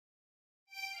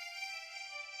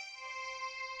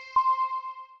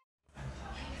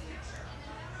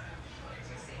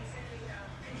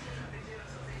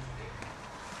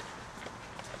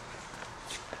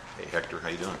Hector. How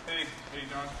you doing? Hey,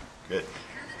 John. Good.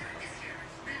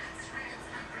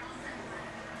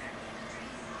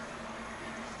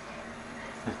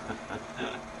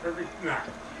 Perfect knot.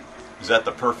 Is that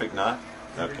the perfect knot?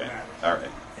 Perfect Okay. knot. All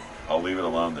right. I'll leave it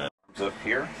alone then. Up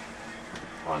here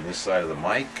on this side of the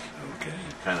mic. Okay.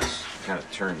 Kind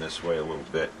of turn this way a little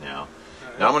bit now.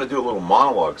 Now I'm going to do a little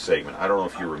monologue segment. I don't know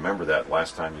if you remember that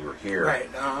last time you were here. Right.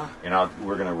 And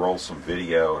we're going to roll some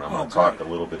video, and I'm going to talk a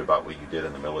little bit about what you did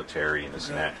in the military and this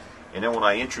and that. And then when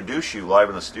I introduce you live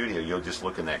in the studio, you'll just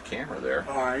look in that camera there.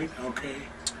 All right. Okay.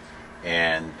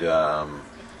 And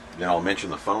then I'll mention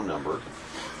the phone number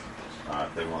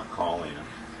if they want to call in.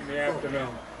 In the afternoon.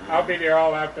 I'll be there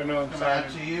all afternoon. Come out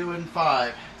to you in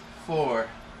 5, 4,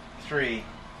 3,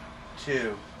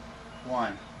 2,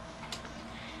 1.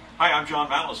 Hi, I'm John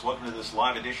Malice. Welcome to this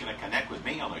live edition of Connect with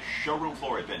me on the showroom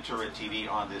floor at Ventura TV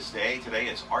on this day. Today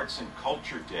it's Arts and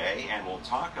Culture Day, and we'll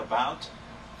talk about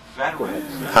veterans.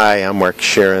 Hi, I'm Mark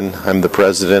Sharon. I'm the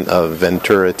president of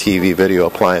Ventura TV Video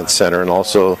Appliance Center and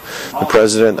also the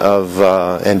president of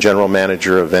and general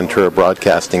manager of Ventura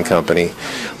Broadcasting Company.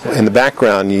 In the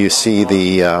background you see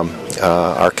the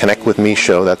our Connect with Me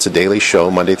show. That's a daily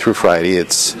show, Monday through Friday.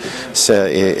 It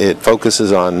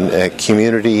focuses on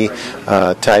community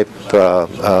type.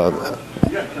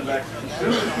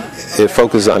 It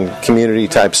focuses on community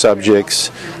type subjects.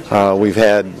 We've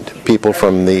had people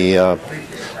from the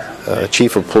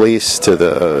chief of police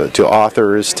to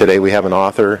authors. Today we have an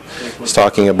author. He's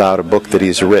talking about a book that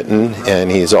he's written, and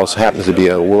he's also happens to be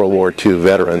a World War II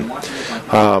veteran.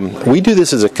 We do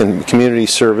this as a community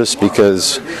service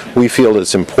because we feel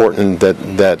it's important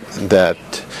that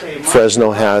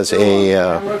Fresno has a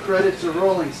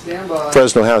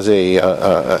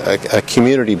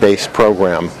community-based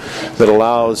program that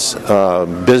allows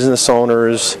business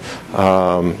owners,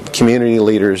 community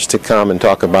leaders to come and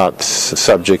talk about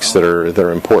subjects that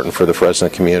are important for the Fresno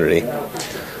community.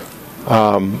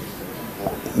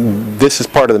 This is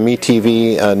part of the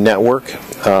MeTV network.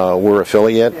 We're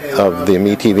affiliate of the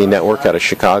MeTV network out of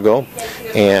Chicago,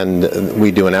 and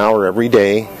we do an hour every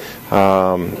day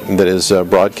that is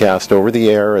broadcast over the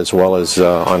air as well as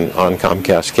on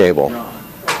Comcast cable.